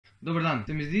Dober dan.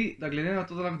 Se mi zdi, da glede na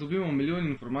to, da lahko dobimo milijon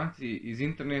informacij iz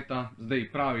interneta, zdaj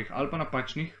pravih ali pa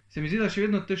napačnih, se mi zdi, da še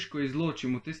vedno težko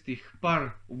izločimo tistih par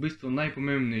v bistvu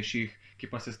najpomembnejših, ki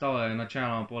pa sestavljajo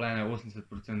načeloma pol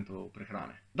 80%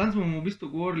 prehrane. Danes bomo v bistvu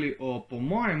govorili o, po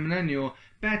mojem mnenju,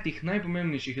 5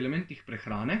 najpomembnejših elementih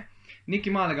prehrane.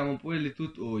 Nekaj malega bomo povedali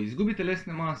tudi o izgubi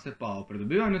telesne mase, pa o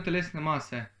pridobivanju telesne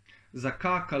mase,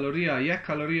 zakaj kalorija je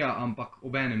kalorija, ampak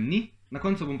obenem ni. Na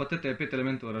koncu bom pa te 5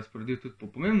 elementov razporedil tudi po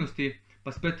pomembnosti,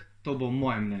 pa spet to bo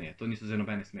moje mnenje, to niso zdaj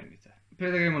nobene smernice.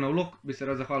 Preden gremo na vlog, bi se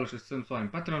rad zahvalil še vsem svojim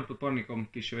Patreon podpornikom,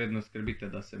 ki še vedno skrbite,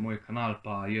 da se moj kanal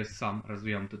pa jaz sam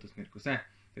razvijam tudi v smer kot vse,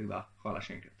 tako da hvala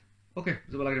še enkrat. Ok,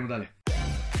 zdaj pa gremo dalje.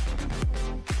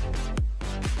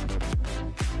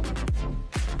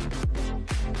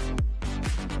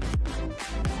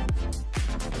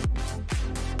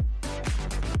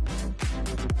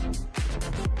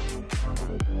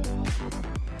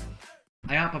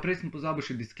 Ja, pa prej sem pozabil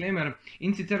še disclaimer,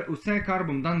 in sicer vse, kar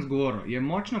bom danes govoril, je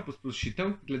močna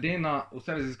posplošitev, glede na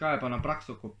vse raziskave pa na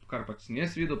prakso, kar pač sem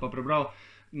jaz videl pa prebral,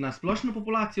 na splošno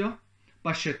populacijo,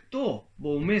 pa še to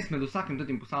bo vmes med vsakim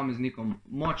tem posameznikom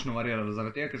močno variiralo,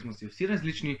 zaradi tega, ker smo si vsi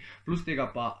različni, plus tega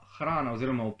pa hrana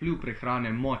oziroma vpliv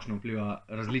prehrane močno vpliva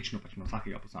različno pač na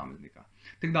vsakega posameznika.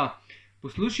 Tako da,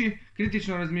 posluši,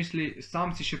 kritično razmisli,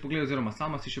 sam si še pogledaj oziroma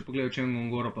sama si še pogledaj, o čem bom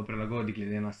govoril, pa prilagodi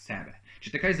glede na sebe. Če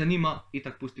te kaj zanima,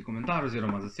 itak pusti komentar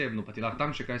oziroma zasebno, pa ti lahko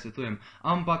tam še kaj svetujem,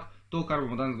 ampak to, kar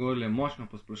bomo danes govorili, je močno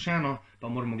posplošeno,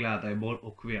 pa moramo gledati, da je bolj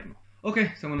okvirno. Ok,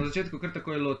 smo na začetku kar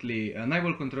takoj lotili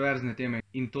najbolj kontroverzne teme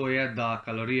in to je, da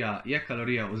kalorija je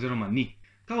kalorija oziroma ni.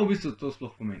 Kaj v bistvu to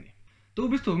sploh pomeni? To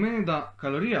v bistvu pomeni, da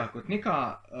kalorija kot neka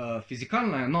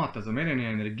fizikalna enota za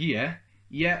merjenje energije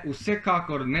je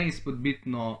vsekakor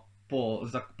neizpodbitno po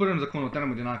prvem zakonu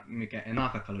termodinamike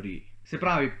enaka kaloriji. Se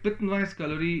pravi, 25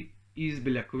 kalorij iz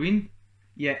beljakovin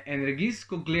je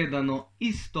energijsko gledano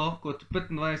isto kot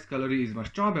 25 kalorij iz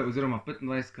maščobe oziroma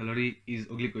 25 kalorij iz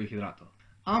ogljikovih hidratov.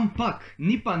 Ampak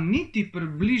ni pa niti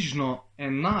približno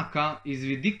enaka iz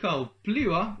vidika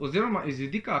vpliva oziroma iz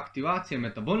vidika aktivacije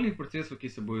metabolnih procesov, ki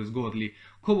se bojo zgodili,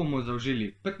 ko bomo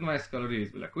zaužili 25 kalorij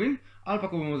iz beljakovin ali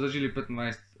pa ko bomo zaužili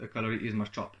 25 kalorij iz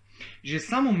maščob. Že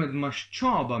samo med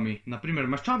maščobami, naprimer,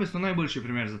 maščobe so najboljši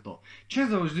primer za to. Če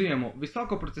zaužijemo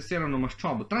visoko procesirano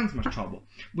maščobo, transmaščobo,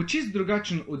 bo čist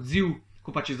drugačen odziv, ko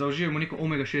pa če zaužijemo neko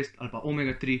omega 6 ali pa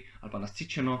omega 3 ali pa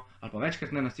nasičeno ali pa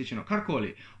večkrat nenasičeno,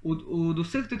 karkoli. Od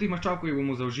vseh teh maščob, ko jih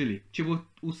bomo zaužili, če bo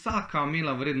vsaka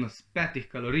imela vrednost 5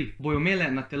 kalorij, bojo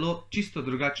imele na telo čisto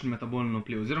drugačen metabolni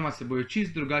vpliv oziroma se bojo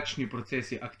čisto drugačni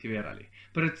procesi aktivirali.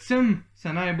 Predvsem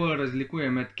se najbolj razlikuje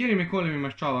med katerimikoli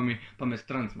maščobami pa med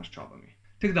transmaščobami.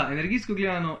 Tako da, energijsko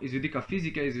gledano, iz vidika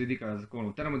fizike, iz vidika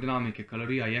zakonov termodinamike,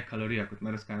 kalorija je kalorija kot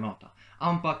merska enota.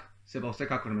 Ampak se pa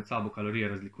vsekakor med sabo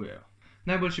kalorije razlikujejo.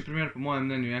 Najboljši primer po mojem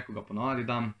mnenju je, ko ga ponavadi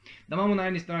dam, da imamo na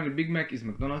eni strani Big Mac iz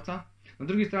McDonald'sa, na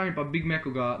drugi strani pa Big Mac, ko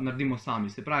ga naredimo sami.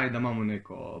 Se pravi, da imamo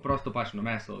neko prostopačno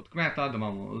meso od kmeta, da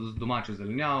imamo domačo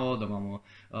zelenjavo, da imamo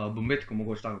bombetko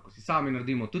mogoče tako, ko si sami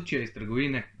naredimo, tudi če je iz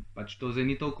trgovine, pač to zdaj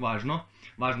ni toliko važno,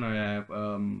 važno je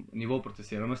nivo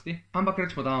procesiranosti. Ampak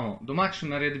rečemo, da imamo domač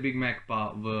nared Big Mac pa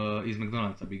iz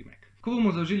McDonald'sa Big Mac. Ko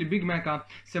bomo zaužili Big Maca,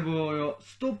 se bojo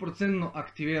 100%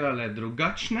 aktivirale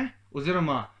drugačne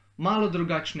oziroma malo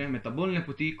drugačne metabolne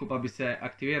poti, ko pa bi se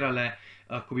aktivirale,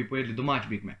 ko bi pojedli domač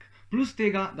Big Mac. Plus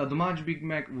tega, da domač Big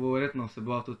Mac bo verjetno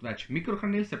vseboval tudi več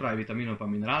mikrohranil, se pravi vitaminov pa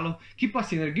mineralov, ki pa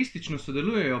sinergistično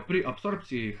sodelujejo pri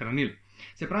absorpciji hranil.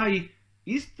 Se pravi,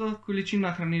 ista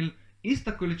količina hranil,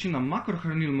 ista količina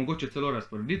makrohranil, mogoče celo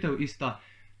razporeditev ista,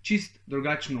 čist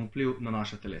drugačen vpliv na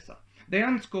naša telesa.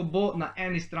 Dejansko bo na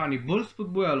eni strani bolj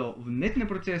spodbujalo vnetne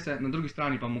procese, na drugi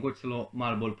strani pa mogoče celo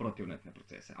malo bolj protivnetne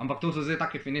procese. Ampak to so zdaj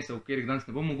take finese, o katerih danes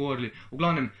ne bomo govorili. V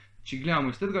glavnem, če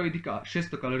gledamo iz tega vidika,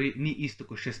 600 kalorij ni isto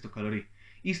kot 600 kalorij.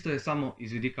 Isto je samo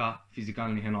iz vidika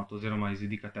fizikalnih enot oziroma iz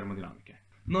vidika termodinamike.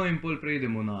 No in pol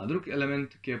preidemo na drugi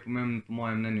element, ki je pomemben po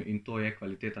mojem mnenju, in to je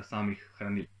kvaliteta samih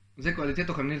hranil. Zdaj,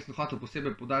 kvaliteto hranil sem hotel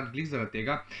posebej poudariti glih zaradi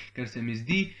tega, ker se mi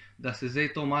zdi, da se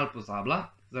zdaj to malo pozablja,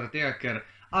 zaradi tega, ker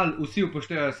ali vsi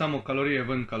upoštevajo samo kalorije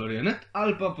ven, kalorije net,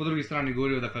 ali pa po drugi strani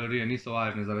govorijo, da kalorije niso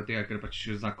važne, zaradi tega, ker pač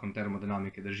zakon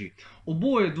termodinamike drži.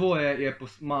 Oboje dvoje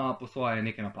ima po svoje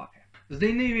neke napake.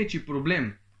 Zdaj, največji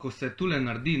problem, ko se tule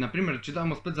naredi, naprimer, če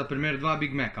damo spet za primer 2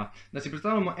 Big Maca, da si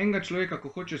predstavljamo enega človeka,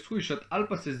 ko hoče shujšati ali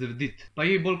pa se zrediti, pa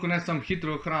je bolj kot ne samo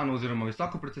hitro hrano oziroma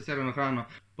visoko procesirano hrano,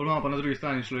 pa na drugi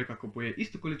strani človeka, ko poje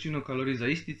isto količino kalorij za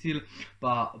isti cilj,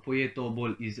 pa poje to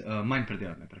bolj iz manj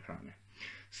predelane prehrane.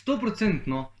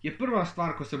 100% je prva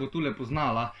stvar, ko se bo tule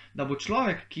poznala, da bo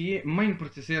človek, ki je manj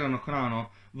procesirano hrano,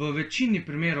 v večini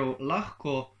primerov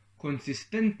lahko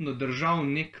konsistentno držal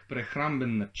nek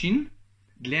prehramben način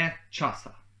dlje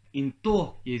časa. In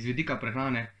to je iz vidika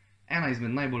prehrane ena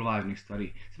izmed najbolj važnih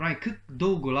stvari. Se pravi, kako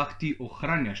dolgo lahko ti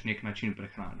ohranjaš nek način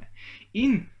prehrane.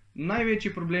 In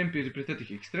največji problem pri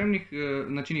teh ekstremnih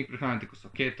načinih prehrane, kot so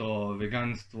keto,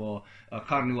 veganstvo,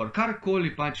 carnivore,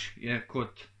 karkoli pač je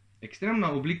kot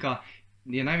ekstremna oblika,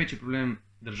 je največji problem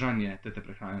držanje te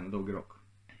prehrane na dolgi rok.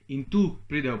 In tu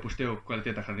pride v poštev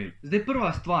kvaliteta hranil. Zdaj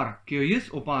prva stvar, ki jo jaz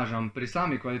opažam pri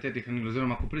sami kvaliteti hranil,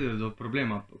 oziroma ko pride do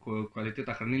problema, ko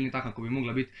kvaliteta hranil ni taka, kot bi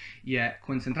mogla biti, je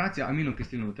koncentracija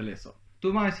aminokislin v telesu. Tu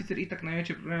imajo sicer itak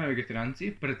največje probleme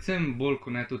vegetarijanci, predvsem bolj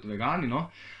kot ne tudi vegani, no?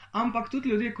 Ampak tudi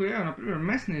ljudje, ko jejo naprimer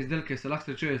mesne izdelke, se lahko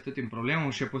srečujejo s tem problemom,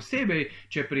 še posebej,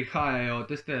 če prihajajo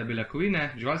tiste beljakovine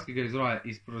živalskega izvora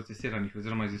iz procesiranih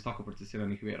oziroma iz visoko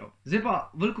procesiranih virov. Zdaj pa,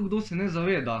 veliko kdo se ne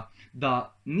zaveda,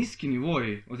 da nizki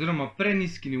nivoji oziroma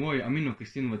prenizki nivoji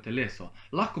aminokislin v telesu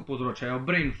lahko povzročajo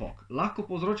brain fog, lahko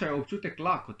povzročajo občutek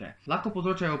lakote, lahko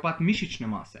povzročajo upad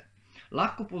mišične mase,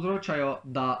 lahko povzročajo,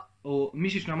 da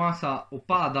mišična masa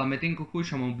upada, medtem ko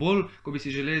hujšamo bolj, ko bi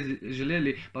si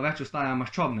želeli, pa več ostaja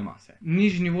maščobne mase.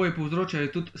 Nižji nivoji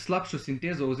povzročajo tudi slabšo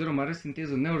sintezo oziroma res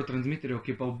sintezo nevrotransmiterjev,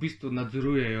 ki pa v bistvu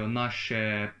nadzorujejo naše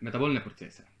metabolne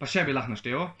procese. Pa še bi lahko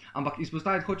našteval, ampak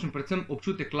izpostaviti hočem predvsem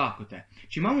občutek lakote.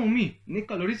 Če imamo mi nek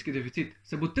kalorijski deficit,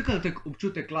 se bo tak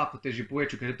občutek lakote že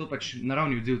povečal, ker je to pač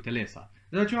naravni odziv telesa.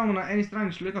 Zdaj, če imamo na eni strani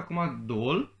človeka, ko ima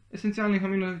dovolj esencialnih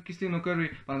aminokislin v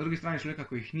krvi, pa na drugi strani človeka,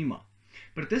 ko jih nima.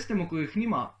 Pri tistemu, ko jih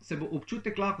nima, se bo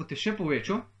občutek lakote še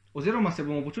povečal, oziroma se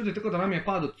bomo počutili tako, da nam je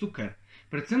padel cuker.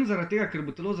 Predvsem zaradi tega, ker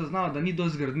bo telo zaznalo, da ni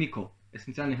dosti gradnikov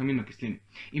esencialnih aminokislin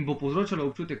in bo povzročalo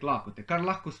občutek lakote, kar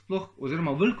lahko sploh,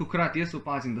 oziroma velikokrat jaz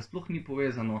opazim, da sploh ni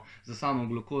povezano z samo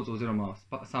glukozo oziroma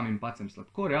samim padcem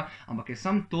sladkorja, ampak je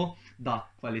samo to, da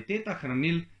kvaliteta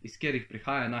hranil, iz katerih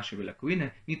prihajajo naše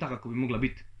beljakovine, ni taka, kot bi mogla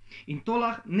biti. In to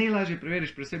najlažje preveriš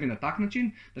pri sebi na tak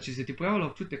način, da če se ti pojavlja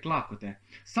občutek lakote,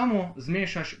 samo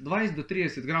zmešaš 20 do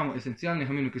 30 gramov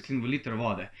esencialnih aminokislin v liter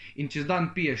vode in čez dan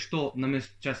piješ to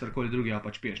namesto česarkoli drugega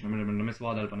pač piješ, namesto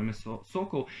vode ali pa namesto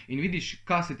sokov in vidiš,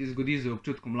 kaj se ti zgodi z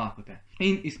občutkom lakote.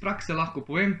 In iz prakse lahko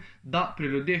povem, da pri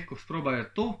ljudeh, ko sprobajo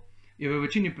to, je v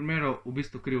večini primerov v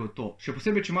bistvu krivo to. Še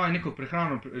posebej, če imajo neko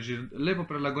prehrano že lepo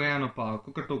prilagojeno, pa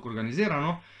kakor toliko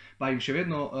organizirano, pa jim še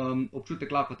vedno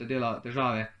občutek lakote dela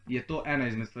težave, je to ena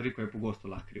izmed stvari, ko je pogosto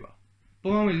lahko kriva.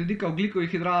 Potem iz vidika ogljikovih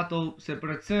hidratov se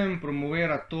predvsem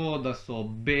promovira to, da so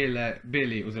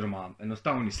beli oziroma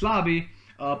enostavni slabi,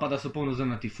 pa da so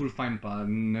polnozrnati full fine, pa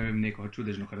ne vem, neko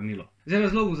čudežno hranilo. Zdaj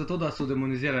razlogov za to, da so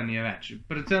demonizirani je več.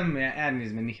 Predvsem je en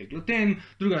izmed njih je gluten,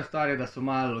 druga stvar je, da so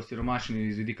malo osiromašeni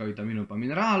iz vidika vitaminov pa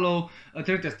mineralov,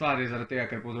 tretja stvar je zaradi tega,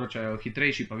 ker povzročajo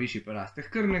hitrejši pa višji porastek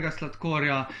krvnega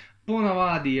sladkorja,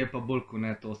 ponavadi je pa bolj kot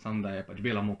ne to sam, da je pač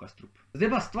bela moka strup.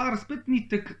 Zdaj pa stvar spet ni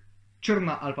tako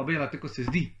črna ali pa bela, tako se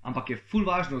zdi, ampak je ful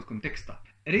važno od konteksta.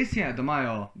 Res je, da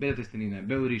imajo bele testenine,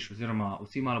 bel riž oziroma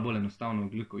vsi malo bolj enostavno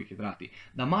ogljikovih hidrati,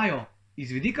 da imajo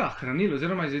iz vidika hranil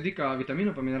oziroma iz vidika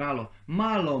vitaminov pa mineralov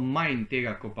malo manj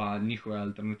tega, kot pa njihove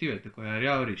alternative, tako je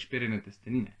rjav riž, perjene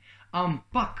testenine.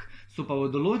 Ampak so pa v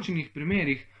določenih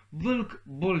primerih veliko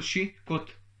boljši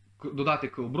kot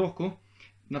dodatek k obroku,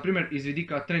 naprimer iz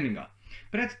vidika treninga.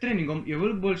 Pred treningom je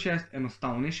veliko bolj jesti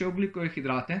enostavnejše ogljikove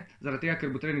hidrate, zaradi tega,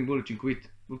 ker bo trening bolj učinkovit.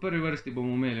 V prvi vrsti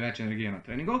bomo imeli več energije na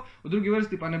treningu, v drugi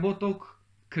vrsti pa ne bo toliko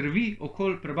krvi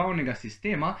okoli prebavnega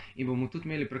sistema in bomo tudi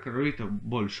imeli prekrvavitev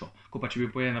boljšo, kot pa če bi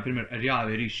pojedli naprimer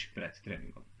rjavi riž pred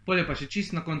treningom. Polje pa še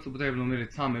čisto na koncu potrebno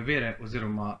meriti same vere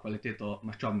oziroma kvaliteto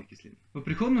maščobnih kislin. V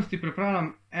prihodnosti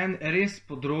pripravljam en res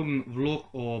podroben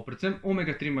vlog o predvsem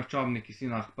omega-3 maščobnih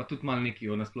kislinah, pa tudi malo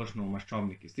nekaj o nasplošno o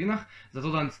maščobnih kislinah,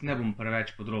 zato danes ne bom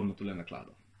preveč podrobno tule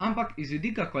nakladal. Ampak iz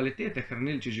vidika kvalitete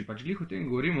hranil, če že pač glih o tem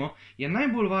govorimo, je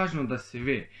najbolj važno, da se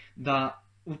ve, da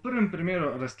v prvem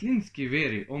primeru rastlinski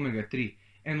viri omega-3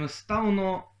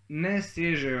 enostavno ne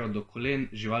sežejo do kolen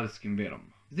živalskim verom.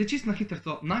 Zdaj čisto na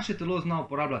hitro, naše telo zna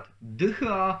uporabljati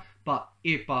DHA pa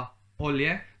EPA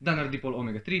olje, da naredi pol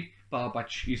omega-3, pa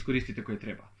pač izkoristi tako je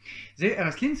treba. Zdaj,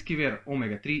 rastlinski vir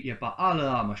omega-3 je pa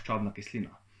ALA maščobna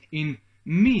kislina. In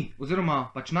mi, oziroma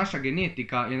pač naša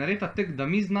genetika je narejena tako, da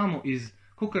mi znamo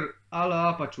kakor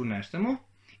ALA pač vnesemo,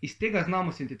 iz tega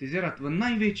znamo sintetizirati v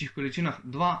največjih količinah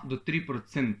 2 do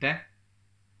 3%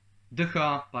 DHA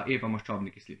pa EPA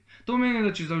maščobne kisline. To pomeni,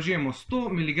 da če zaužijemo 100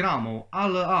 mg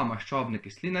ALA maščobne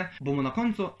kisline, bomo na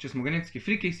koncu, če smo genetski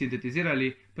friki,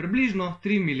 sintetizirali približno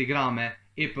 3 mg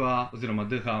EPA oziroma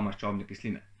DHA maščobne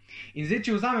kisline. In zdaj,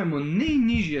 če vzamemo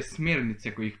najnižje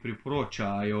smernice, ko jih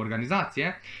priporočajo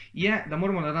organizacije, je, da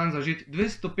moramo na dan zaužiti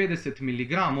 250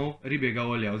 mg ribjega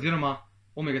olja oziroma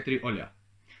omega-3 olja.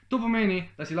 To pomeni,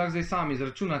 da si lahko zdaj sami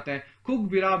izračunate, koliko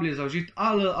bi rabili zaužiti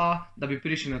ALA, da bi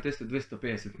prišli na tiste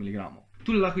 250 mg.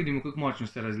 Tu lahko vidimo, kako močno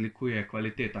se razlikuje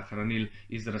kvaliteta hranil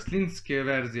iz rastlinske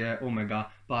verzije omega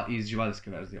pa iz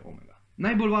živalske verzije omega.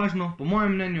 Najbolj važno, po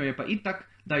mojem mnenju, je pa itak,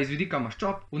 da iz vidika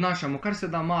maščob vnašamo kar se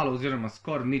da malo oziroma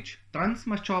skoraj nič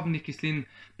transmaščobnih kislin,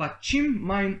 pa čim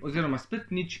manj oziroma spet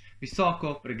nič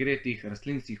visoko pregretih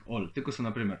rastlinskih olj, tako so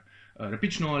naprimer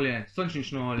repično olje,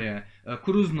 sončnično olje,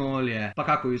 koruzno olje, pa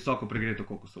kako visoko pregreto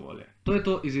kokosovo olje. To je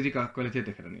to iz vidika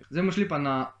kvalitete hranil. Zdaj bomo šli pa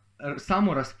na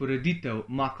samo razporeditev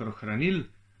makrohranil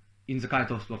in zakaj je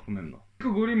to sploh pomembno.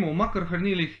 Ko govorimo o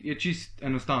makrohranilih, je čist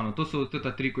enostavno. To so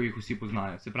ta tri, ko jih vsi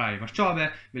poznajo. Se pravi maščobe,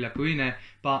 beljakovine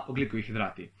pa ogljikovi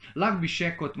hidrati. Lahko bi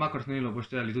še kot makrohranilo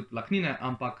upoštevali tudi vlaknine,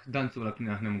 ampak danes o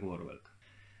vlakninah ne bom govoril veliko.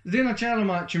 Zdaj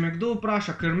načeloma, če me kdo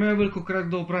vpraša, ker me velikokrat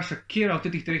kdo vpraša, katera od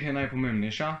teh treh je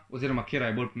najpomembnejša, oziroma katera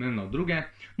je bolj pomembna od druge,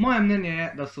 moje mnenje je,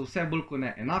 da so vse bolj kot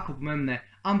ne enako pomembne,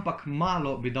 ampak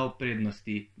malo bi dal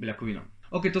prednosti beljakovinam.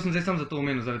 Ok, to sem zdaj sam zato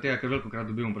omenil, zaradi tega, ker velikokrat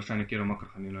dobimo vprašanje, katero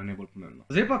makrohranilo je najbolj pomembno.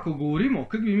 Zdaj pa, ko govorimo,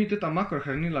 kako bi mi ta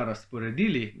makrohranila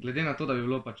razporedili, glede na to, da bi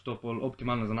bilo pač to pol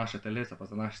optimalno za naše telesa pa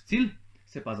za naš cilj,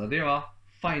 se pa zadeva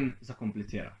fajn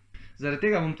zakomplicira. Zaradi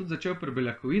tega bom tudi začel pri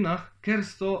beljakovinah, ker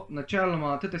so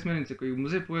načeloma te smernice, ko jih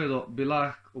bom zdaj povedal, bi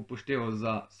lahko upošteval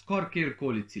za skoraj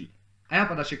kjerkoli cilj. A ja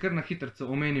pa da še kar na hitrico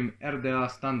omenim RDA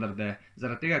standarde,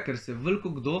 zaradi tega, ker se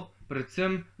veliko kdo,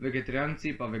 predvsem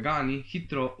vegetarijanci pa vegani,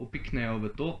 hitro upiknejo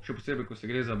v to, še posebej, ko se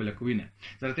gre za beljakovine.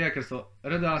 Zaradi tega, ker so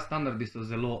RDA standardi so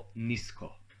zelo nizko.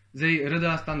 Zdaj,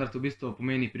 RDA standard v bistvu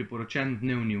pomeni priporočen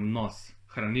dnevni vnos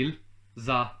hranil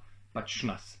za pač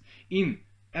nas. In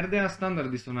RDA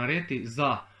standardi so narejeni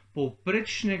za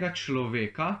povprečnega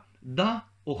človeka, da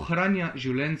ohranja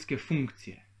življenjske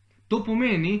funkcije. To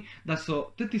pomeni, da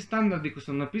so ti standardi, ko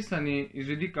so napisani iz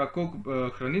vidika,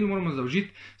 koliko hranil moramo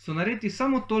zaužiti, so narejeni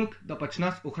samo toliko, da pač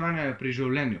nas ohranjajo pri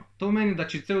življenju. To pomeni, da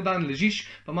če cel dan ležiš,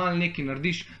 pa malo nekaj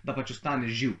narediš, da pač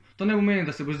ostaneš živ. To ne pomeni,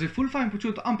 da se boš zdaj ful fajn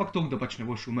počutil, ampak toliko, da pač ne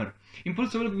boš umrl. In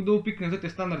pol se veliko kdo upikne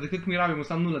te standarde, kako mi rabimo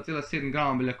samo 0,7 g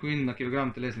beljakovin na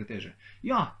kilogram telesne teže.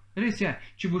 Ja, res je,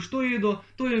 če boš to jedel,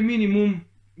 to je minimum,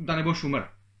 da ne boš umrl.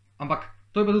 Ampak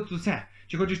to je pa tudi vse.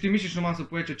 Če hočeš ti mišično maso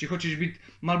povečati, če hočeš biti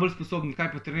malo bolj sposoben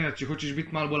kaj potrenirati, če hočeš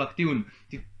biti malo bolj aktiven,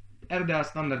 ti RDA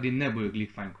standardi ne bojo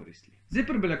glih fajn koristili. Zdaj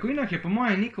pri beljakovinah je po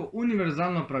moje neko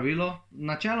univerzalno pravilo,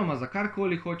 načeloma za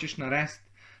karkoli hočeš narediti,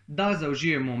 da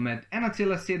zaužijemo med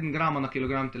 1,7 g na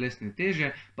kilogram telesne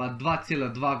teže pa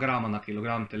 2,2 g na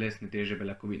kilogram telesne teže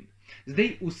beljakovin.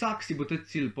 Zdaj vsak si bo te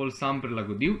cilj pol sam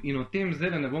prilagodil in o tem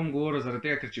zdaj ne bom govoril, zaradi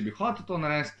tega, ker če bi hotel to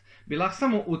narediti, bi lahko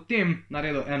samo o tem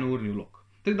naredil enourni vlog.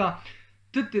 Tako da,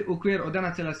 tudi okvir od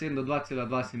 1,7 do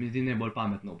 2,2 se mi zdi najbolj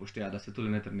pametno upošteva, da se tudi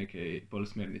noter neke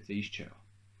polsmernice iščejo.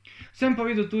 Sem pa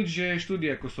videl tudi že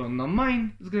študije, ko so na manj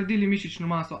zgradili mišično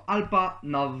maso ali pa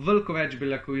na veliko več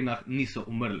beljakovinah niso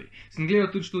umrli. Sem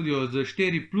gledal tudi študijo z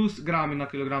 4+ grami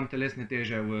na kilogram telesne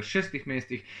teže v 6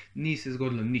 mesecih, ni se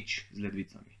zgodilo nič z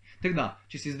ledvicami. Tako da,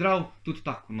 če si zdrav, tudi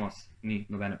tak vnos ni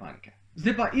nobene panike.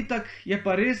 Zdaj pa itak je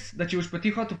pa res, da če boš pa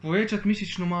ti hotel povečati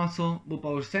mišično maso, bo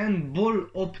pa vseeno bolj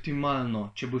optimalno,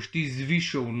 če boš ti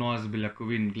zvišal vnos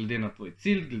beljakovin glede na tvoj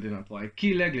cilj, glede na tvoje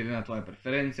kile, glede na tvoje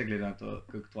preference, glede na to,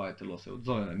 kako tvoje telo se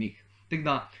odzove na njih. Tako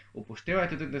da,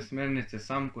 upoštevajte te smernice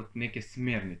sam kot neke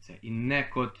smernice in ne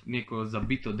kot neko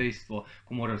zabito dejstvo,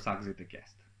 ko mora vsak zdaj tek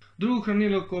jesti. Drugo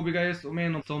hranilo, ko bi ga jaz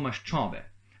omenil, so maščobe.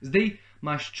 Zdaj,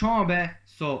 maščobe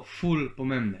so ful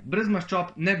pomembne. Brez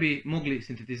maščob ne bi mogli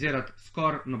sintetizirati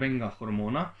skoraj nobenega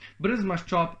hormona, brez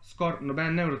maščob skoraj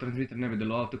noben nevrotransmiter ne bi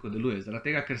deloval tako deluje,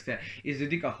 zaradi tega, ker se iz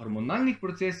vidika hormonalnih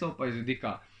procesov pa iz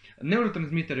vidika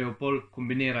nevrotransmiterjev pol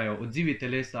kombinirajo odzivi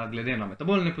telesa glede na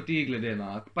metabolne poti, glede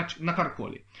na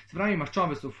karkoli. Se pravi,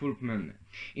 maščobe so ful pomembne.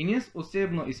 In jaz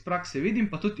osebno iz prakse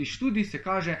vidim, pa tudi iz študij se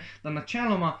kaže, da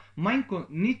načeloma manj kot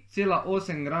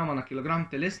 0,8 g na kilogram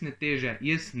telesne teže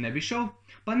jaz ne bi šel,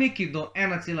 pa nekaj do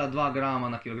 1,2 g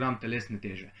na kilogram telesne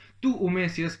teže. Tu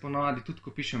vmes jaz ponavadi tudi,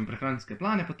 ko pišem prehranske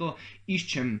plane, pa to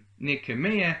iščem neke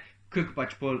meje, kako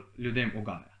pač pol ljudem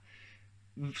ugaja.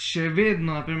 Še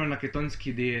vedno, naprimer na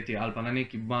ketonski dieti ali pa na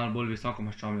neki malo bolj visoko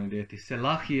maščobni dieti, se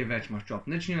lahko je več maščob,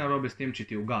 nič ni narobe s tem, če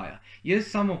ti ugaja.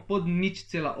 Jaz samo pod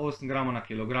 0,8 g na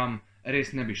kilogram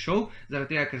res ne bi šel,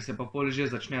 zaradi tega, ker se pa pol že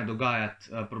začne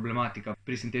dogajati problematika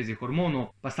pri sintezi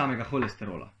hormonov pa samega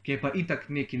holesterola, ki je pa itak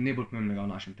nekaj najbolj pomembnega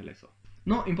v našem telesu.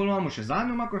 No, in pol imamo še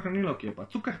zadnjo makrohranilo, ki je pa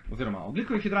cuker, oziroma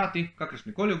ogljikovi hidrati,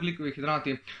 kakršnikoli ogljikovi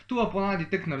hidrati. Tu pa ponavadi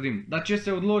tek naredim, da če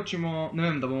se odločimo, ne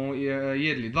vem, da bomo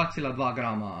jedli 2,2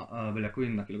 g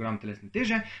beljakovin na kilogram telesne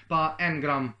teže, pa 1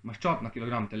 g maščob na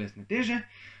kilogram telesne teže,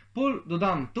 pol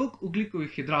dodam toliko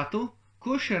ogljikovih hidratov,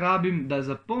 ko še rabim, da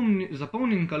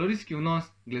zapolnim kalorijski vnos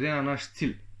glede na naš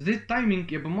cilj. Zdaj,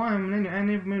 timing je po mojem mnenju en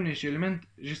najpomembnejši element,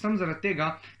 že sam zaradi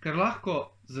tega, ker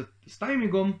lahko s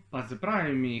timingom pa z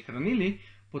pravimi hranili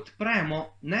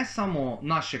podpremo ne samo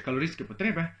naše kalorijske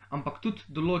potrebe, ampak tudi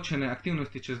določene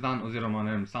aktivnosti čez dan oziroma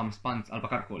ne vem, sam spanc ali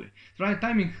pa karkoli. Spravi,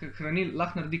 timing hranil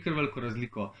lahko naredi kar veliko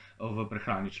razliko v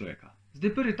prehrani človeka.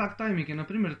 Zdaj, prvi tak timing je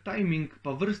naprimer timing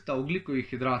pa vrsta ogljikovih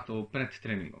hidratov pred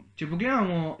treningom. Če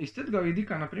pogledamo iz tega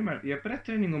vidika, naprimer, je pred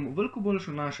treningom veliko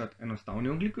boljše vnašati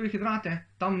enostavne ogljikove hidrate,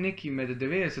 tam neki med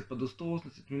 90 pa do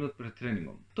 180 minut pred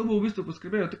treningom. To bo v bistvu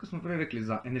poskrbelo, tako smo prej rekli,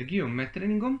 za energijo med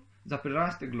treningom, za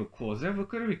prirastek glukoze v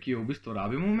krvi, ki jo v bistvu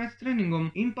rabimo med treningom,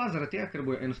 in pa zaradi tega, ker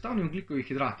bojo enostavni ogljikovi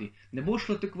hidrati. Ne bo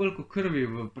šlo tako veliko krvi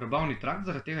v prebavni trakt,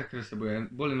 zaradi tega, ker se bojo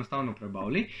bolj enostavno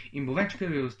prebavili in bo več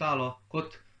krvi ostalo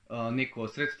kot neko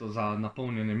sredstvo za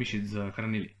napolnjene mišic z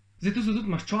hranili. Zdaj, tu so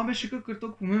tudi maščobe še kakor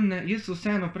toliko pomembne. Jaz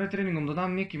vseeno pred treningom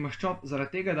dodam nekaj maščob,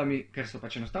 zaradi tega, da ker so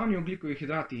pač enostavni ogljikovi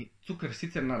hidrati, cuker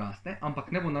sicer naraste,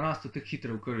 ampak ne bo narastel tako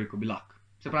hitro v krvi, kot bi lahko.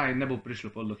 Se pravi, ne bo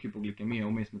prišlo do hipoglikemije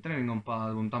vmes med treningom, pa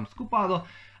bom tam skupadil,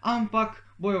 ampak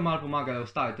bojo malo pomagali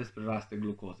ustaviti prirastek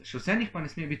glukoze. Še vseeno pa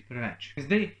ne sme biti preveč.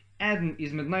 Zdaj, eden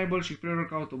izmed najboljših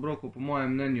pre-workout obrokov, po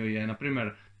mojem mnenju, je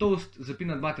naprimer toast z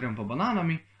peanut butterjem pa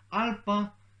bananami ali pa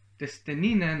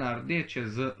testenine na rdeče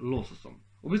z lososom.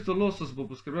 V bistvu losos bo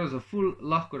poskrbel za ful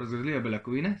lahko razgradljive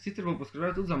beljakovine, sicer bo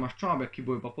poskrbel tudi za maščobe, ki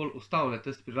bojo pa pol ustavile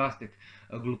tisti prirastek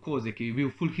glukoze, ki je bil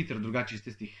ful hitro drugače iz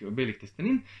tistih belih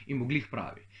testenin in bo glih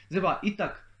pravi. Zdaj pa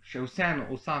itak še vseeno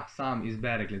vsak sam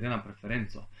izbere glede na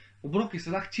preferenco. Obroki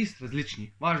so lahko čist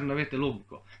različni, važno da veste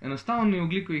logiko. Enostavni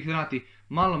ogljikovi hidrati,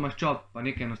 malo maščob pa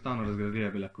nekaj enostavno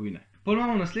razgradljive beljakovine. Pol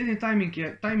imamo naslednji timing,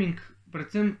 je timing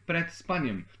predvsem pred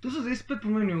spanjem. Tu so zdaj spet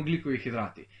pomembni ogljikovi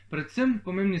hidrati. Predvsem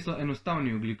pomembni so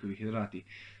enostavni ogljikovi hidrati.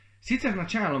 Sicer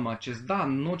načeloma, čez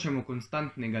dan nočemo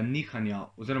konstantnega nihanja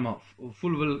oziroma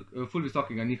ful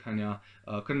visokega nihanja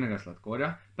krvnega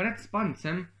sladkorja, pred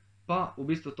spancem pa v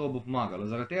bistvu to bo pomagalo.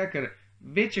 Zaradi tega, ker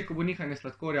večje, ko bo nihanje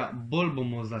sladkorja, bolj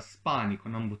bomo zaspani,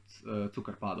 ko nam bo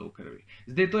cukor padal v krvi.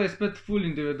 Zdaj, to je spet ful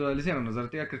individualizirano,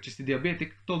 zaradi tega, ker če si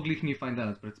diabetik, to glih ni fajn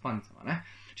delati pred spancema, ne?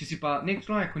 Če si pa nek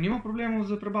človek, ko nima problemov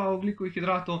z prebavo ogljikovih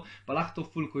hidratov, pa lahko to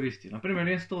ful koristi. Naprimer,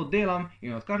 jaz to delam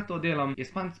in odkar to delam, je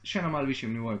spanc še na malo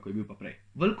višjem nivoju, kot je bil pa prej.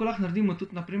 Veliko lahko naredimo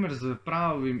tudi naprimer z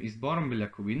pravim izborom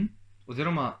beljakovin,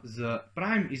 oziroma z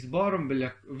pravim izborom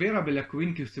vera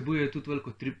beljakovin, ki vsebujejo tudi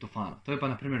veliko triptofana. To je pa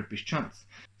naprimer piščanc.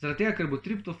 Zaradi tega, ker bo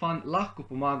triptofan lahko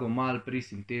pomagal malo pri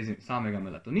sintezi samega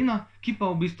melatonina, ki pa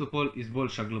v bistvu pol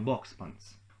izboljša globok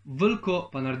spanc. Veliko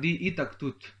pa naredi itak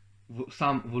tudi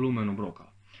sam volumen obroka.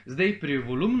 Zdaj, pri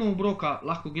volumnu obroka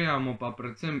lahko gledamo pa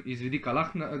predvsem iz vidika,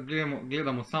 lahko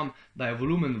gledamo sam, da je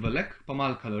volumen velik, pa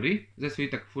malo kalorij. Zdaj so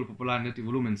itak ful popularni ti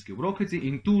volumenski obrokici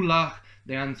in tu lahko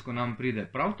dejansko nam pride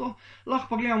prav to. Lahko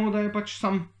pa gledamo, da je pač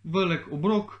sam velik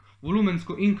obrok,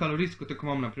 volumensko in kalorijsko, tako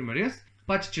imam naprimer jaz.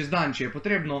 Pač čez dan, če je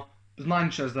potrebno,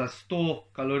 zmanjšaš za 100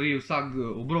 kalorij vsak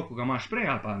obrok, ko ga imaš prej,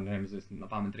 ali pa ne vem, zdaj na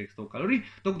pamet 100 kalorij,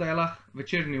 tako da je lahko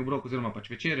večerni obrok oziroma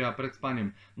pač večerja pred spanjem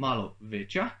malo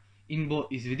večja in bo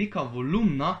iz vidika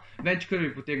volumna več krvi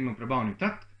potegnil prebavni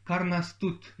trakt, kar nas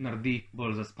tudi naredi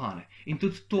bolj zaspane. In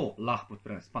tudi to lahko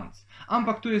podpre spanc.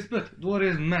 Ampak tu je spet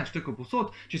dvorezen meč tako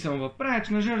povsod, če se bomo pa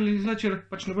preveč nažrli zvečer,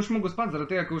 pač ne boš mogel spati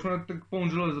zaradi tega, ker boš imel tako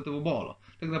poln želodec, da te bo bolelo.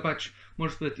 Tako da pač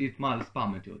moraš spet iti malo s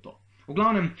pametjo v to. V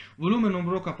glavnem, volumen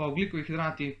obroka pa ogljikovi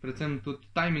hidrati, predvsem tudi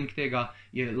timing tega,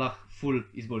 je lahko ful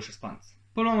izboljša spanc.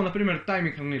 Ponovno, naprimer,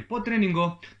 timing hranil po treningu.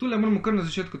 Tule moramo kar na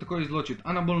začetku takoj izločiti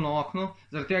anabolno okno,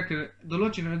 zaradi tega, ker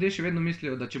določeni ljudje še vedno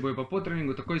mislijo, da če bojo pa po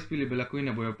treningu takoj spili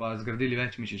beljakovine, bojo pa zgradili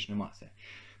več mišične mase.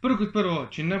 Prvo kot prvo,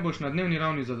 če ne boš na dnevni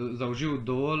ravni zaužil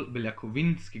dovolj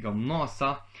beljakovinskega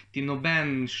vnosa, ti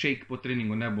noben shake po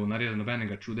treningu ne bo naredil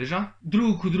nobenega čudeža.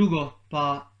 Drugo kot drugo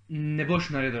pa ne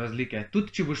boš naredil razlike.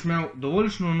 Tudi če boš imel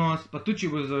dovoljšen vnos, pa tudi če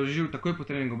boš zaužil takoj po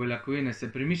treningu beljakovine, se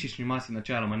pri mišični masi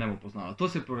načeloma ne bo poznalo. To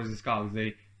se po raziskavah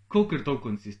zdaj kolikor to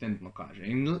konsistentno kaže.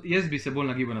 In jaz bi se bolj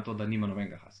nagibal na to, da nima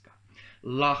nobenega haska.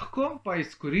 Lahko pa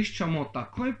izkoriščamo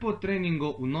takoj po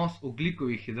treningu vnos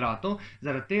ogljikovih hidratov,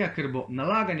 zaradi tega, ker bo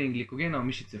nalaganje glikogena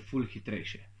v mišice ful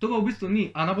hitrejše. To pa v bistvu ni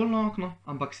anabolno okno,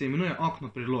 ampak se imenuje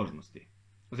okno priložnosti.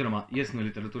 Oziroma, jaz na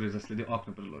literaturi zasledil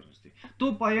okno priložnosti. To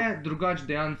pa je drugače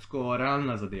dejansko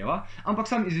realna zadeva, ampak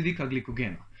sam iz vidika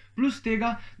glikogena. Plus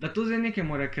tega, da to zdaj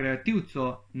nekemu rekreativcu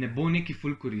ne bo neki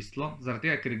ful koristilo, zaradi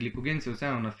tega, ker glikogen se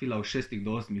vseeno nafila v 6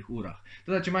 do 8 urah.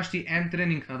 Teda, če imaš ti en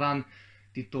trening na dan,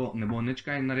 ti to ne bo nič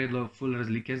kaj naredilo ful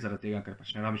razlike, zaradi tega, ker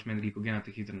pač ne rabiš imeti glikogena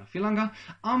te hitro nafilanga,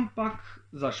 ampak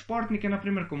za športnike,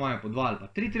 naprimer, ko imajo po 2 ali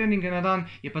pa 3 treninge na dan,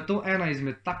 je pa to ena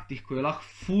izmed taktik, ko je lahko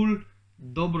ful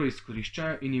dobro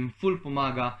izkoriščajo in jim ful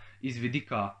pomaga iz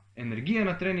vidika energije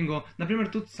na treningu.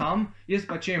 Naprimer tudi sam, jaz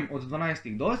pač jem od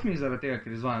 12 do 8, zaradi tega,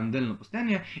 ker izvajam delno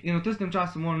postenje in v tistem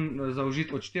času moram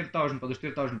zaužiti od 4000 pa do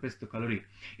 4500 kalorij.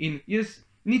 In jaz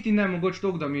niti ne mogoče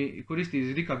toliko, da mi koristi iz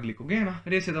vidika glikogena,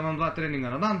 res je, da imam 2 treninga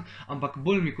na dan, ampak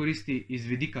bolj mi koristi iz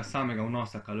vidika samega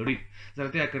vnosa kalorij.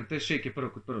 Zaradi tega, ker te shake je prvo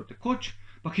kot prvo tekoč,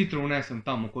 pa hitro vnesem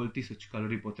tam okoli 1000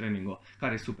 kalorij po treningu,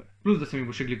 kar je super. Plus, da se mi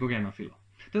bo še glikogena filo.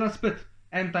 Teda spet,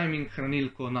 en timing hranil,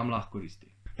 ko nam lahko koristi.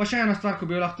 Pa še ena stvar, ko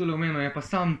bi jo lahko tule omenil, je pa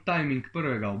sam timing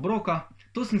prvega obroka.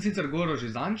 To sem sicer govoril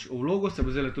že zadnjič, v vlogu se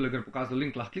bo zdaj tule gre pokazal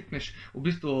link, lahko klikneš, v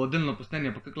bistvu delno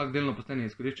postenje, pa kako lahko delno postenje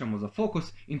izkoriščamo za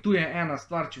fokus. In tu je ena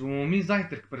stvar, če bomo mi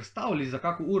zajtrk prestavili za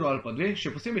kako uro ali pa 2,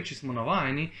 še posebej, če smo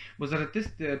navajeni, bo zaradi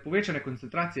tiste povečane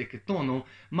koncentracije ketonov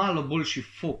malo boljši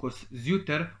fokus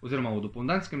zjutraj oziroma v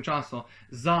dopoldanskem času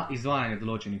za izvajanje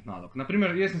določenih nalog.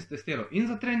 Naprimer, jaz sem testiral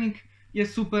in za trening, je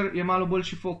super, je malo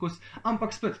boljši fokus,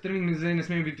 ampak spet, trening zdaj ne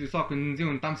sme biti visoko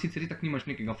intenziven, tam sicer itak nimaš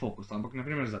nekega fokusa, ampak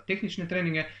naprimer za tehnične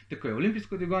treninge, tako je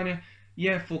olimpijsko dviganje,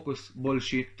 je fokus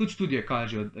boljši, tudi študije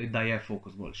kažejo, da je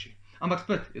fokus boljši. Ampak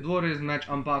spet, je dvorezen meč,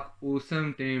 ampak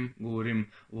vsem tem govorim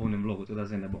v ovnem vlogu, teda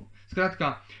zdaj ne bom.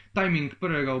 Skratka, timing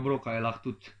prvega obroka je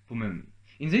lahko tudi pomemben.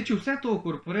 In zdaj, če vse to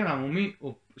inkorporiramo mi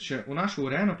še v našo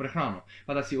urejeno prehrano,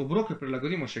 pa da si obroke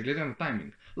prilagodimo še glede na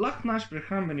timing, lahko naš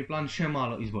prehrambeni plan še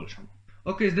malo izboljšamo.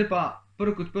 Ok, zdaj pa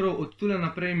prvo kot prvo, od tule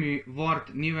naprej mi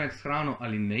Word ni več s hrano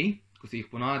ali nej, ko si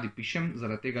jih ponavadi pišem,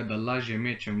 zaradi tega, da lažje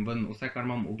mečem ven vse, kar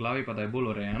imam v glavi, pa da je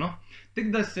bolj urejeno. Tako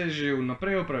da se že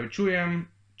vnaprej opravičujem,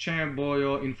 če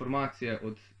bojo informacije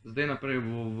od zdaj naprej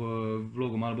v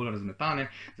vlogu malo bolj razmetane,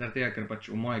 zaradi tega, ker pač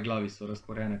v moje glavi so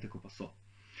razporejene, tako pa so.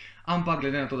 Ampak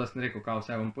glede na to, da sem rekel, kaj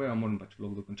vse vam povedal, moram pač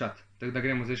vlog dokončati. Tako da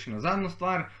gremo zdaj še na zadnjo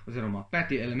stvar, oziroma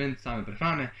 5. element same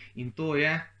prehrane, in to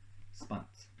je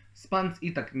spanec. Spanec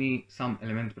itak ni sam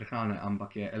element prehrane,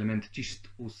 ampak je element čist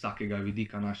vsakega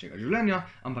vidika našega življenja,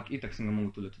 ampak itak sem ga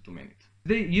mogel tudi omeniti.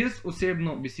 Zdaj, jaz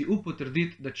osebno bi si upal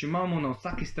trditi, da če imamo na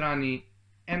vsaki strani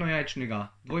enojajčnega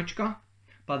dvojčka,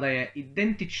 pa da je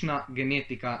identična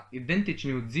genetika,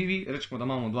 identični odzivi, rečemo, da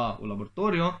imamo 2 v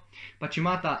laboratoriju, pa če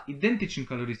imata identičen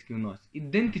kalorijski vnos,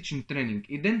 identičen trening,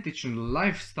 identičen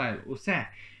lifestyle, vse,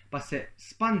 pa se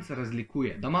spanec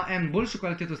razlikuje, da ima en boljšo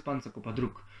kvaliteto spanca kot pa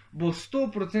drug, bo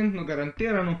 100%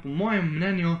 garantirano, po mojem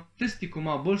mnenju, tisti, ko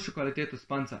ima boljšo kvaliteto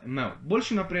spanca, imel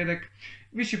boljši napredek,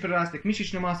 višji prerastek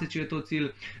mišične mase, če je to cilj,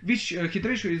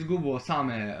 hitrejšo izgubo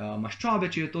same maščobe,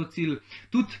 če je to cilj,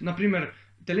 tudi, naprimer,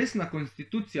 telesna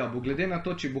konstitucija bo glede na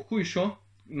to, če bo hujšo,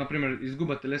 naprimer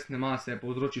izguba telesne mase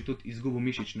povzroči tudi izgubo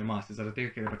mišične mase, zaradi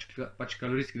tega, ker je pač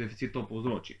kalorijski deficit to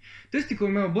povzroči. Tisti, ko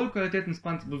je imel bolj kvaliteten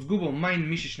spanec, bo izgubil manj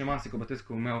mišične mase, kot pa tisti,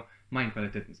 ko je imel manj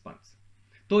kvaliteten spanec.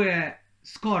 To je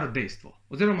skoraj dejstvo.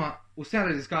 Oziroma, vse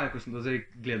raziskave, ko sem do zdaj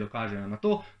gledal, kažejo na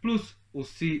to, plus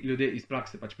vsi ljudje iz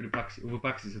prakse, pač v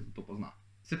praksi se tudi to pozna.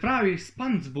 Se pravi,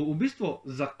 spanec bo v bistvu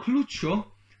zaključil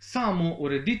samo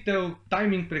ureditev,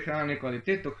 timing prehrane,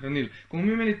 kvaliteto hranil. Ko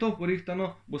bomo imeli to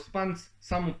porihtano, bo spanec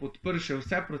samo podprl še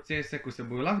vse procese, ko se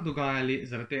bojo lahko dogajali,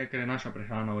 zaradi tega, ker je naša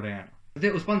prehrana urejena.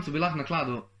 Zdaj, v spancu bi lahko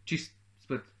nakladal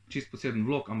čist poseben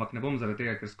vlog, ampak ne bom zaradi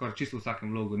tega, ker skoraj čisto v vsakem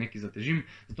vlogu nekaj zatežim,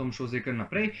 zato bom šel zdaj kar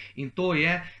naprej. In to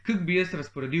je, kako bi jaz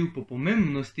razporedil po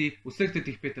pomembnosti vseh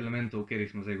teh 5 elementov, o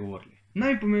katerih smo zdaj govorili.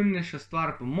 Najpomembnejša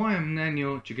stvar, po mojem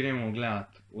mnenju, če gremo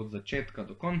gledati od začetka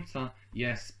do konca,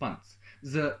 je spanec.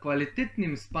 Z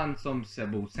kvalitetnim spancem se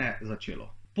bo vse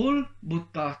začelo. Pol bo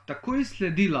takoj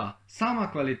sledila sama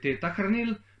kvaliteta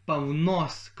hranil, pa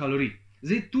vnos kalorij.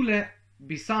 Zdaj, tule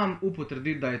bi sam upal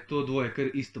trditi, da je to dvoje kar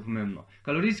isto pomembno.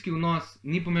 Kalorijski vnos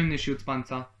ni pomembnejši od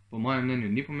spanca, po mojem mnenju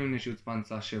ni pomembnejši od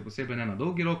spanca, še posebej ne na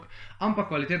dolgi rok,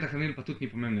 ampak kvaliteta hranil pa tudi ni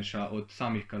pomembnejša od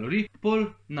samih kalorij. Pol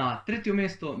na 3.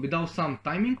 mesto bi dal sam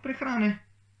timing prehrane,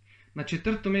 na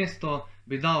 4. mesto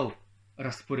bi dal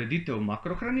razporeditev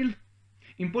makrohranil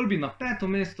in pol bi na 5.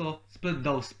 mesto spet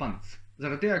dal spanec.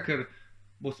 Zaradi tega, ker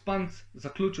bo spanec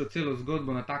zaključil celo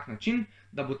zgodbo na tak način,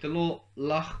 da bo telo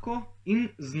lahko in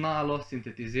znalo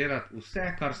sintetizirati vse,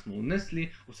 kar smo vnesli,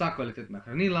 vsa kvalitetna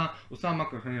hranila, vsa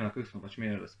makrohranila, ki smo pač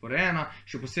imeli razporejena,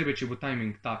 še posebej, če bo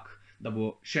timing tak, da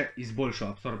bo še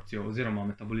izboljšal absorpcijo oziroma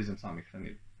metabolizem samih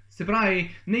hranil. Se pravi,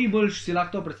 najboljš si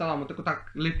lahko to predstavljamo tako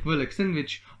tak lep velik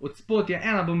sendvič, od spod je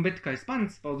ena bombetka je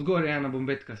spanec, pa od zgor je ena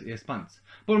bombetka je spanec.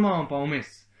 Pol imamo pa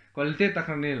vmes kvaliteta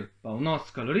hranil, pa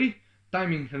vnos kalorij,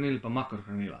 timing hranil pa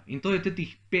makrohranila. In to je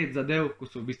teh 5 zadev, ko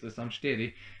so v bistvu samo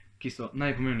 4, ki so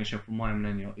najpomembnejše po mojem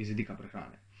mnenju iz vidika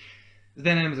prehrane.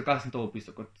 Zdaj ne vem, zakaj sem to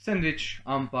opisal kot sendvič,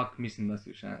 ampak mislim, da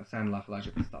si vseeno lahko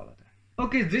lažje predstavljate.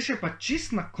 Ok, zdaj še pa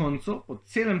čist na koncu, po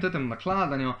celem tem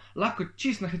nakladanju, lahko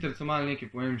čist na hitrico malo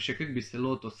nekaj povem še, kako bi se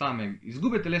lotil same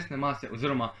izgube telesne mase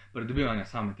oziroma pridobivanja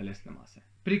same telesne mase.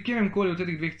 Pri kjeremkoli od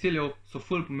teh dveh ciljev so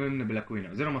ful pomembne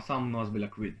beljakovine oziroma sam vnos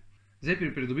beljakovin. Zdaj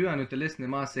pri pridobivanju telesne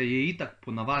mase je itak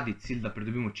ponavadi cilj, da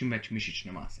pridobimo čim več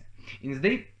mišične mase. In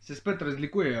zdaj se spet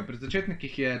razlikujejo. Pri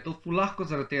začetnikih je to ful lahko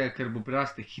zaradi tega, ker bo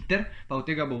priraste hiter, pa od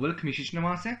tega bo veliko mišične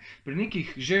mase. Pri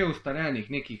nekih že ustaljenih,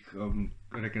 nekih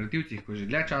rekreativcih, ko že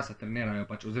dlje časa trenirajo,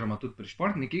 oziroma tudi pri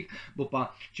športnikih, bo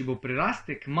pa, če bo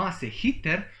prirastek mase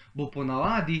hiter, bo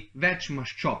ponavadi več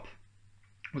maščob.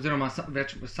 Oziroma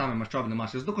več same maščobne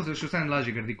mase, zato ko se še vseeno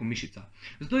lažje gradi kot mišica.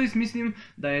 Zato jaz mislim,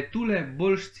 da je tule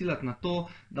boljš ciljati na to,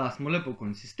 da smo lepo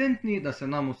konsistentni, da se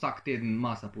nam vsak teden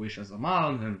masa poviša za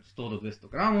malo, 100 do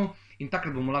 200 gramov, in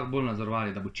takrat bomo lahko bolj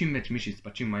nadzorovali, da bo čim več mišic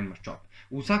pa čim manj maščob.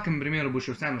 V vsakem primeru bo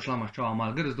še vseeno šla maščoba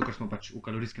malo gor, zato ker smo pač v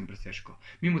kalorijskem presežku.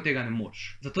 Mimo tega ne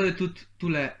moreš. Zato je tudi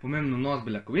tule pomembno vnos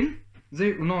beljakovin.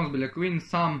 Zdaj, vnos beljakovin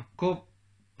sam, ko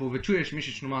povečuješ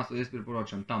mišično maso, jaz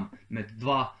priporočam tam med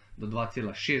 2 do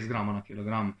 2,6 grama na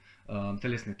kilogram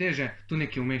telesne teže, tu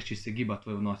nekaj vmes, če se giba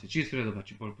tvoj vnos, je čisto v redu, pa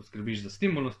če pol poskrbiš za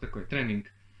stimulus, tako je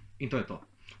trening in to je to.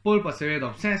 Pol pa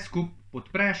seveda vse skupaj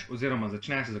podpreš oziroma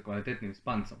začneš z kvalitetnim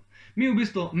spancem. Mi v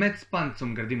bistvu med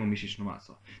spancem gradimo mišično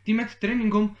maso. Ti med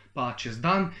treningom pa čez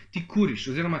dan ti kuriš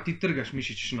oziroma ti trgaš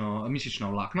mišična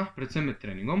vlakna, predvsem med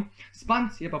treningom.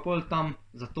 Spanc je pa pol tam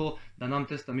zato, da nam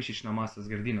tista mišična masa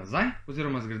zgradi nazaj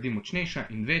oziroma zgradi močnejša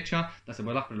in večja, da se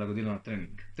bo lahko prilagodila na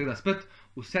trening. Tako da spet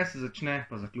vse se začne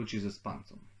pa zaključi z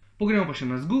spancem. Pogremo pa še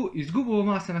na izgubo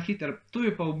mase na hiter, to je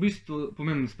pa v bistvu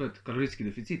pomemben spet kalorijski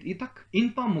deficit itak.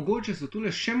 In pa mogoče so tule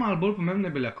še malo bolj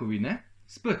pomembne beljakovine.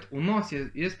 Spet vnos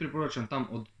jaz priporočam tam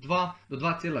od 2 do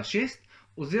 2,6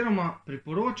 oziroma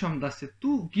priporočam, da se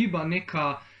tu giba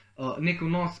nek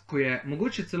vnos, ko je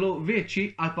mogoče celo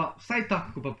večji ali pa vsaj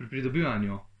tak, ko pa pri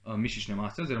pridobivanju mišične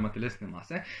mase oziroma telesne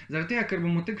mase. Zaradi tega, ker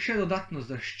bomo tek še dodatno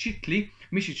zaščitili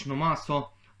mišično maso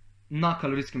na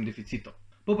kalorijskem deficitu.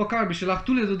 Pa kar bi še lahko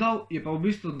tule dodal, je pa v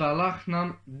bistvu, da lahko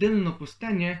nam delno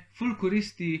postenje ful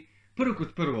koristi prvo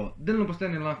kot prvo. Delno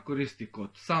postenje lahko koristi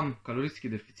kot sam kalorijski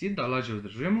deficit, da lažje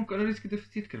vzdržujemo kalorijski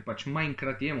deficit, ker pač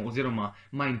manjkrat jemo oziroma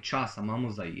manj časa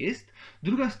imamo za jest.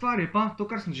 Druga stvar je pa, to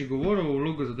kar sem že govoril o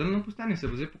vlogu za delno postenje, se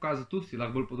bo zdaj pokazal tudi, si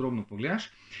lahko bolj podrobno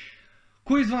pogledaš.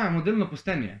 Ko izvajamo delno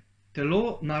postenje,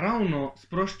 telo naravno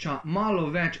sprošča malo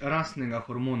več rastnega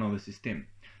hormona v sistem.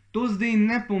 To zdaj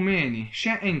ne pomeni,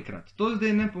 še enkrat, to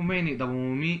zdaj ne pomeni, da bomo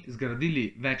mi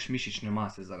zgradili več mišične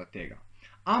mase zaradi tega.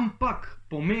 Ampak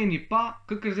pomeni pa,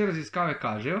 kakor zdaj raziskave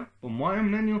kažejo, po mojem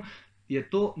mnenju, je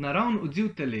to naravni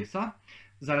odziv telesa,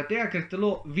 zaradi tega, ker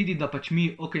telo vidi, da pač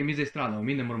mi zdaj stradamo,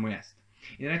 mi ne moramo jesti.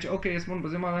 In reče, jaz moram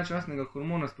pa zdaj malo več rastnega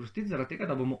hormona sprostiti, zaradi tega,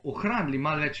 da bomo ohranili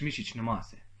malo več mišične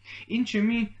mase. In če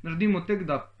mi naredimo tek,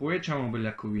 da povečamo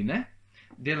beljakovine,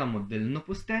 delamo delno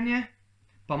postenje,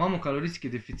 pa imamo kalorijski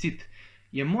deficit,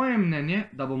 je moje mnenje,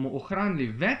 da bomo ohranili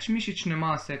več mišične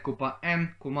mase, ko pa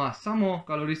ko ima samo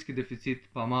kalorijski deficit,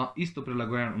 pa ima isto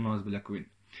prilagojen vnos beljakovin.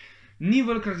 Ni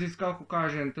veliko raziskav, ko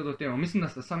kaže to temo. Mislim, da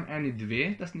sta samo eni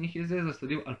 2, da sem jih zdaj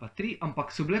zasledil, ali pa 3,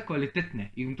 ampak so bile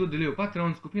kvalitetne. In to delijo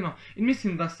Patreon skupino in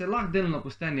mislim, da se lahko delno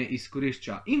postenje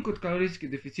izkorišča in kot kalorijski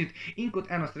deficit in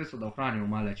kot eno sredstvo, da ohranimo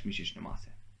malo več mišične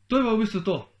mase. To je pa v bistvu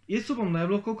to. Jaz upam, da je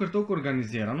bilo kakor toliko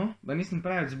organizirano, da nisem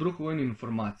preveč zbruhal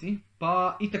informacij,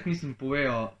 pa itak nisem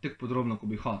povedal tako podrobno, ko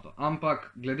bi hotel. Ampak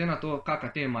glede na to,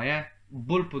 kakšna tema je,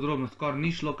 bolj podrobno skoraj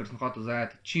ni šlo, ker sem hotel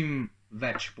zajeti čim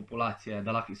več populacije,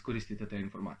 da lahko izkoristite te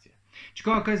informacije. Če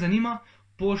koga kaj zanima,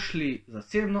 pošli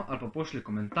zasebno ali pa pošli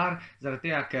komentar, zaradi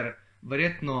tega, ker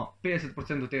verjetno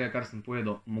 50% tega, kar sem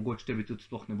povedal, mogoče tebi tudi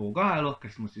sploh ne bo ugajalo,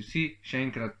 ker smo si vsi, še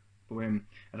enkrat povem,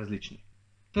 različni.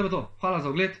 To je pa to. Hvala za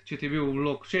ogled. Če ti je bil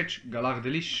vlog všeč, ga lahko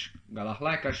deliš, ga lahko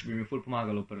lajkaš, bi mi ful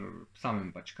pomagalo pri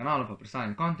samem kanalu, pa pri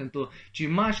samem kontentu. Če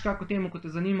imaš kako temo, ko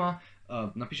te zanima,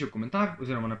 napiši v komentar,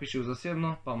 oziroma napiši v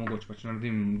zasebno, pa mogoče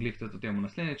naredim glih to temo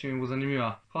naslednje, če mi bo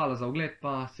zanimiva. Hvala za ogled,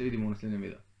 pa se vidimo v naslednjem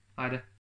videu. Ajde!